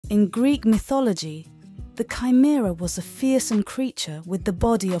In Greek mythology, the Chimera was a fearsome creature with the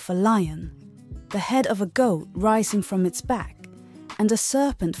body of a lion, the head of a goat rising from its back, and a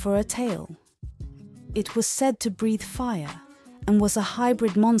serpent for a tail. It was said to breathe fire and was a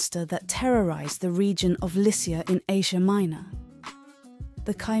hybrid monster that terrorized the region of Lycia in Asia Minor.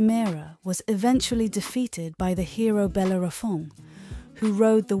 The Chimera was eventually defeated by the hero Bellerophon, who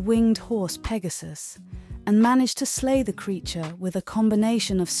rode the winged horse Pegasus, and managed to slay the creature with a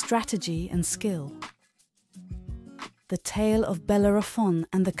combination of strategy and skill. The tale of Bellerophon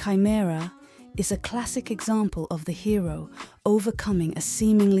and the Chimera is a classic example of the hero overcoming a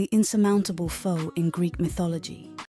seemingly insurmountable foe in Greek mythology.